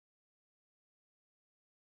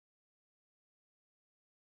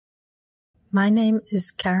My name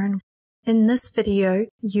is Karen. In this video,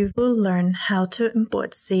 you will learn how to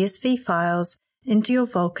import CSV files into your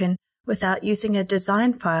Vulcan without using a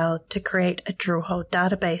design file to create a drillhole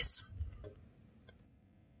database.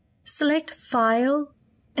 Select File,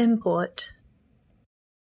 Import,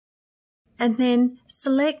 and then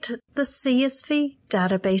select the CSV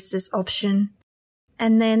Databases option,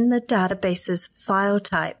 and then the database's file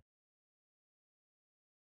type.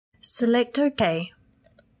 Select OK.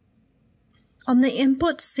 On the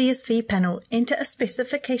Import CSV panel, enter a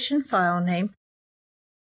specification file name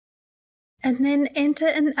and then enter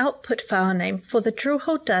an output file name for the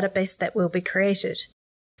drillhole database that will be created.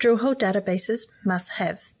 Drillhole databases must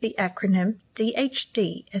have the acronym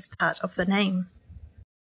DHD as part of the name.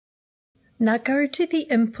 Now go to the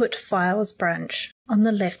Input Files branch on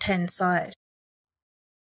the left-hand side.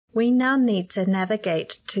 We now need to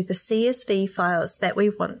navigate to the CSV files that we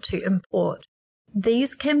want to import.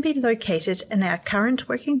 These can be located in our current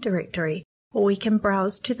working directory, or we can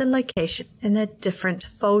browse to the location in a different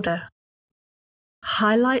folder.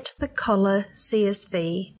 Highlight the collar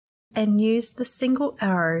CSV and use the single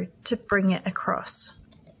arrow to bring it across.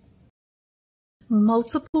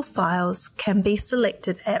 Multiple files can be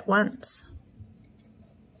selected at once.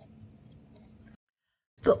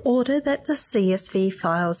 The order that the CSV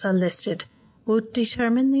files are listed will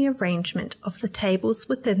determine the arrangement of the tables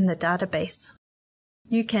within the database.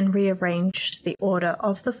 You can rearrange the order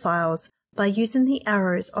of the files by using the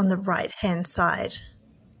arrows on the right-hand side.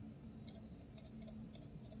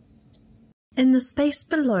 In the space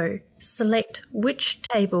below, select which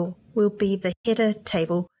table will be the header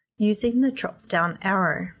table using the drop-down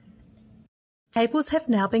arrow. Tables have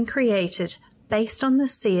now been created based on the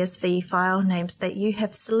CSV file names that you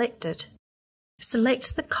have selected.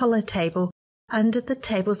 Select the collar table under the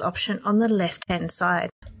Tables option on the left-hand side.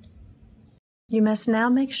 You must now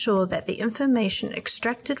make sure that the information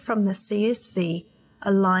extracted from the CSV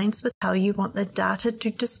aligns with how you want the data to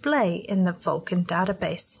display in the Vulcan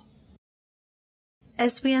database.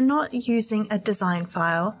 As we are not using a design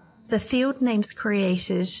file, the field names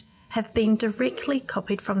created have been directly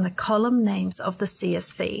copied from the column names of the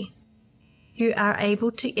CSV. You are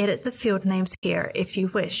able to edit the field names here if you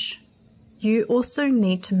wish. You also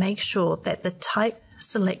need to make sure that the type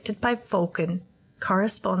selected by Vulcan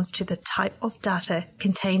corresponds to the type of data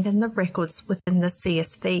contained in the records within the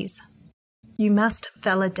CSVs. You must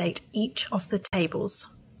validate each of the tables.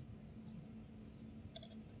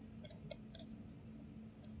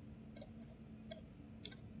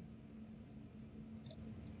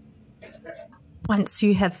 Once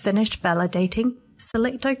you have finished validating,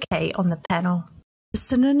 select OK on the panel. The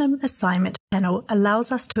Synonym Assignment panel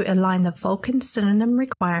allows us to align the Vulcan synonym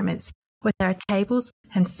requirements with our tables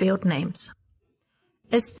and field names.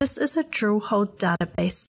 As this is a drillhole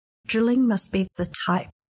database, drilling must be the type.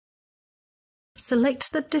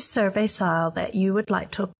 Select the survey style that you would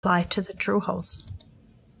like to apply to the drill holes.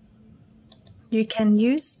 You can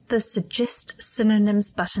use the Suggest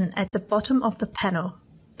Synonyms button at the bottom of the panel.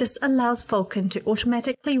 This allows Vulcan to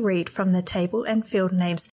automatically read from the table and field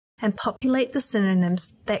names and populate the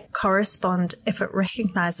synonyms that correspond if it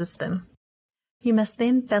recognizes them. You must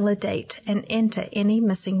then validate and enter any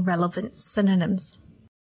missing relevant synonyms.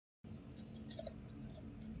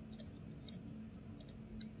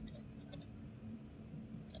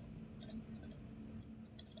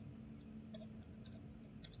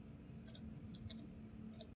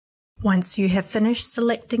 Once you have finished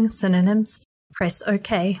selecting synonyms, press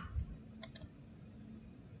OK.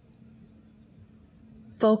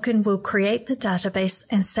 Vulcan will create the database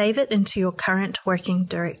and save it into your current working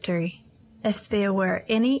directory. If there were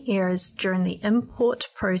any errors during the import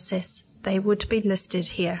process, they would be listed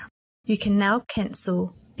here. You can now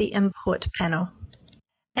cancel the import panel.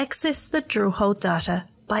 Access the drillhole data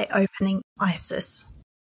by opening ISIS.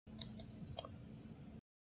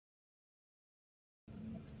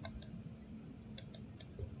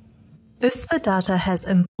 If the data has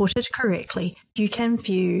imported correctly, you can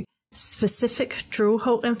view specific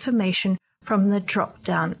drillhole information from the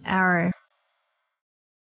drop-down arrow.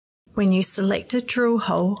 When you select a drill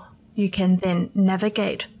hole, you can then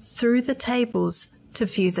navigate through the tables to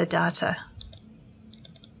view the data.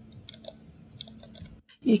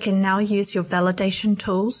 You can now use your validation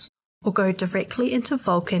tools or go directly into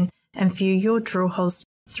Vulcan and view your drill holes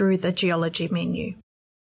through the Geology menu.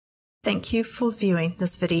 Thank you for viewing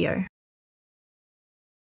this video.